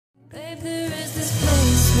Babe, there is this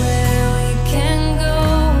place where we can go,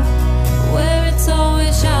 where it's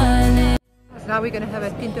always shining. Now we're going to have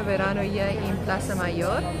a Tinto Verano here in Plaza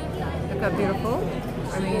Mayor. Look how beautiful.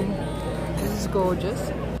 I mean, this is gorgeous.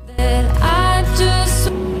 This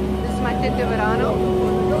is my Tinto Verano.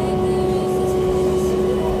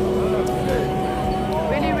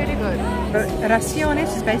 Really, really good.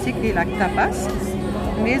 Raciones is basically like tapas.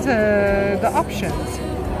 And there's the options.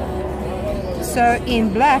 So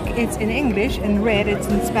in black it's in English, and red it's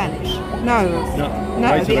in Spanish. No,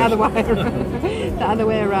 the other way. The other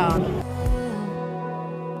way around.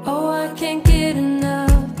 Oh, I can't get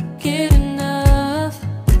enough, get enough.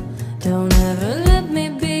 Don't ever let me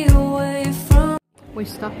be away from. We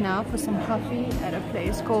stopped now for some coffee at a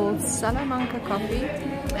place called Salamanca Coffee,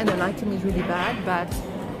 and the lighting is really bad, but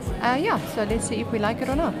yeah, so let's see if we like it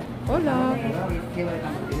or not. Hola!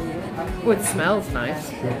 Oh, it smells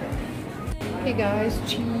nice. Hey guys,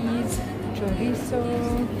 cheese, chorizo.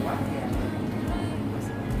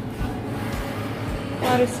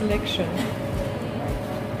 What a selection.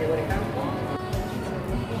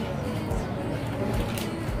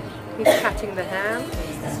 He's cutting the ham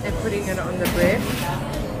and putting it on the bread.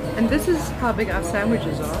 And this is how big our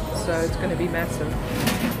sandwiches are, so it's going to be massive.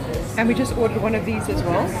 And we just ordered one of these as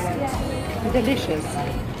well. Delicious.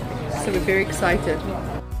 So we're very excited.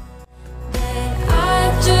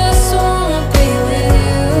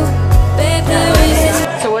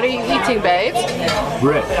 So what are you eating, babe?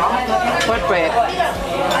 Bread. What bread?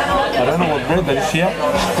 I don't know what bread that is here.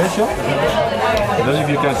 Special. I don't know if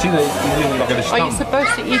you can see that it's like a stump. Are you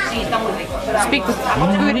supposed to eat, speak with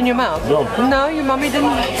food in your mouth? No. No, your mommy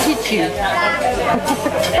didn't teach you.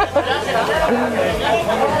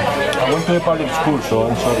 I went to a public school, so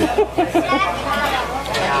I'm sorry.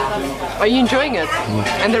 Are you enjoying it?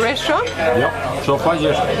 And the restaurant? Yeah, so far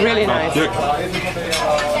yes. Really nice. Check.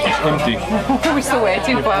 It's empty. We're still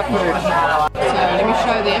waiting for our food. So let me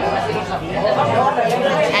show them.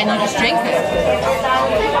 And you just drink it.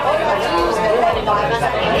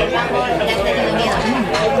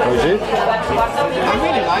 How is it? I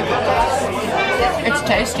really like it. It's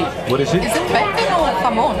tasty. What is it? Is it bacon or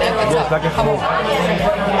jamon? Yes, like a jamon.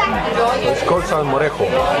 It's called salmorejo.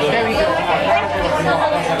 Very good.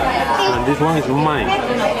 And this one is mine. Okay,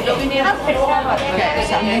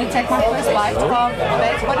 so I'm going to take my first bite of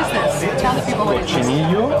this. What is this? Tell the people what it is.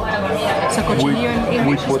 Cochinillo. So cochinillo in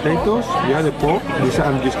English with potatoes. Yeah, the pork. This,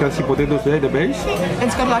 and you can see potatoes there, the base.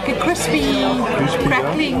 It's got like a crispy,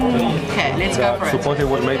 crackling. Okay, let's go for it. Suppose they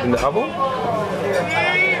were made in the oven.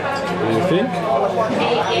 What do you think?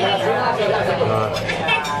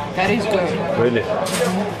 That is good. Really?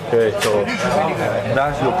 Okay, so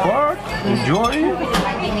that's your part. Enjoy.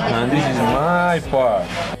 And this is my part.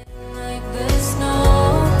 Like the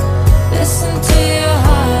snow, listen to your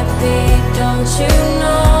heartbeat, don't you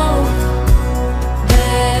know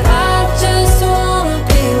that I just wanna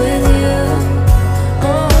be with you.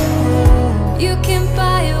 Oh, you can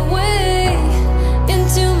buy your way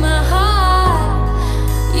into my heart.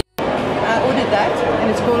 I ordered that, and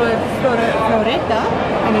it's called a floreta,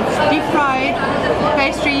 and it's deep fried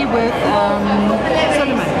pastry with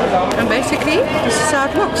cinnamon. And basically, this is how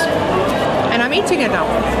it looks. And I'm eating it now.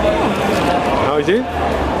 How is it?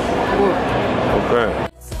 Good. Okay.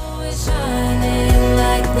 It's always shining.